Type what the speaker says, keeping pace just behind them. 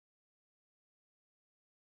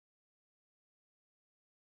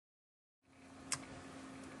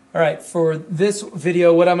All right, for this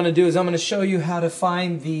video, what I'm going to do is I'm going to show you how to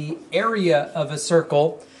find the area of a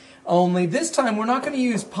circle. Only this time, we're not going to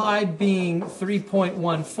use pi being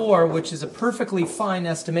 3.14, which is a perfectly fine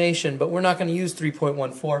estimation, but we're not going to use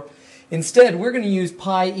 3.14. Instead, we're going to use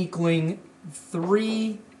pi equaling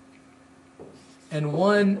 3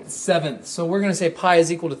 1/7. So we're going to say pi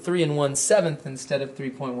is equal to 3 1/7 instead of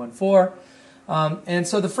 3.14. And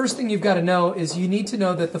so the first thing you've got to know is you need to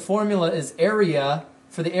know that the formula is area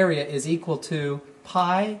for the area is equal to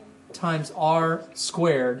pi times r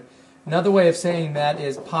squared. Another way of saying that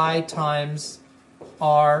is pi times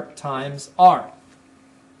r times r.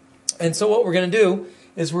 And so what we're going to do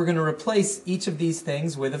is we're going to replace each of these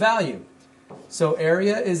things with a value. So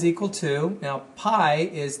area is equal to, now pi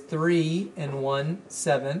is 3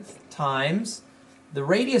 1/7 times, the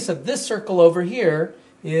radius of this circle over here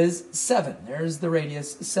is 7. There's the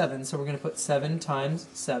radius 7, so we're going to put 7 times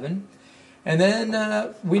 7. And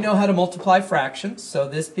then we know how to multiply fractions, so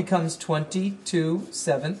this becomes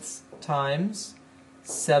 22/7 times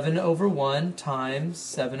 7 over 1 times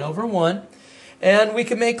 7 over 1. And we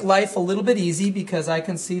can make life a little bit easy because I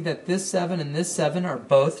can see that this 7 and this 7 are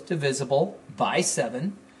both divisible by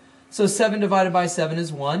 7. So 7 divided by 7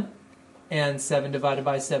 is 1, and 7 divided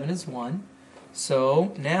by 7 is 1.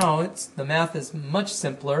 So now the math is much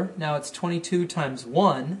simpler. Now it's 22 times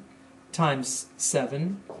 1 times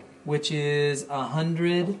 7, which is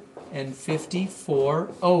 154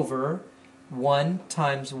 over 1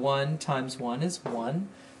 times 1 times 1 is 1.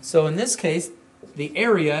 So in this case, the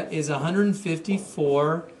area is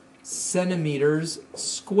 154 centimeters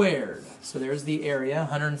squared. So there's the area,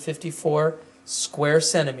 154 square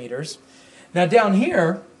centimeters. Now down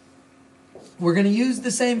here, we're going to use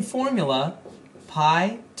the same formula,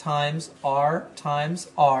 pi times r,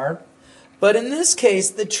 but in this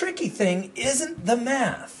case, the tricky thing isn't the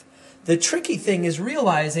math. The tricky thing is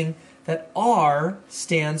realizing that r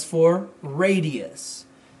stands for radius.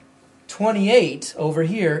 28 over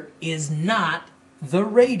here is not the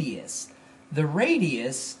radius. The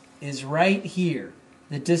radius is right here,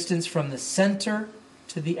 the distance from the center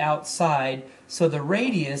to the outside, so the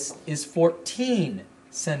radius is 14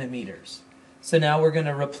 centimeters. So now we're going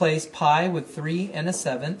to replace pi with 3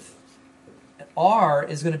 1/7. R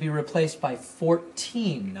is going to be replaced by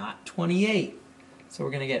 14, not 28. So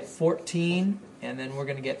we're going to get 14, and then we're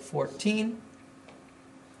going to get 14.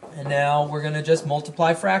 And now we're going to just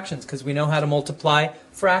multiply fractions because we know how to multiply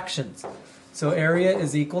fractions. So area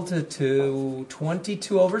is equal to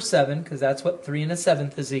 22 over 7, because that's what 3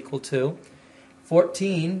 1/7 is equal to.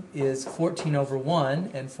 14 is 14 over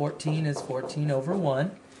 1, and 14 is 14 over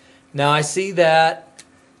 1. Now I see that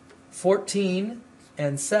 14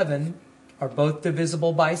 and 7 are both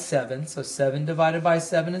divisible by 7. So 7 divided by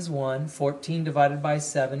 7 is 1. 14 divided by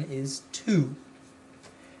 7 is 2.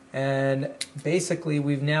 And basically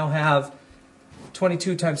we now have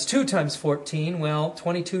 22 times 2 times 14. Well,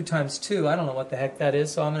 22 times 2, I don't know what the heck that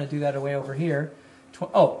is, so I'm going to do that way over here.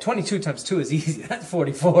 22 times 2 is easy. That's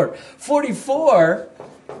 44. 44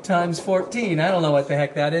 times 14, I don't know what the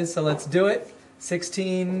heck that is, so let's do it.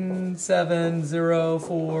 16, 7, 0,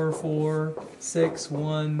 4, 4, 6,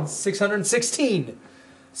 1, 616.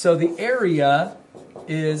 So the area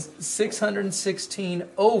is 616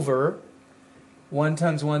 over 1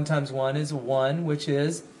 times 1 times 1 is 1, which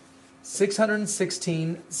is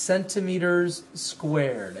 616 centimeters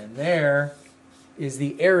squared. And there is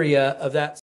the area of that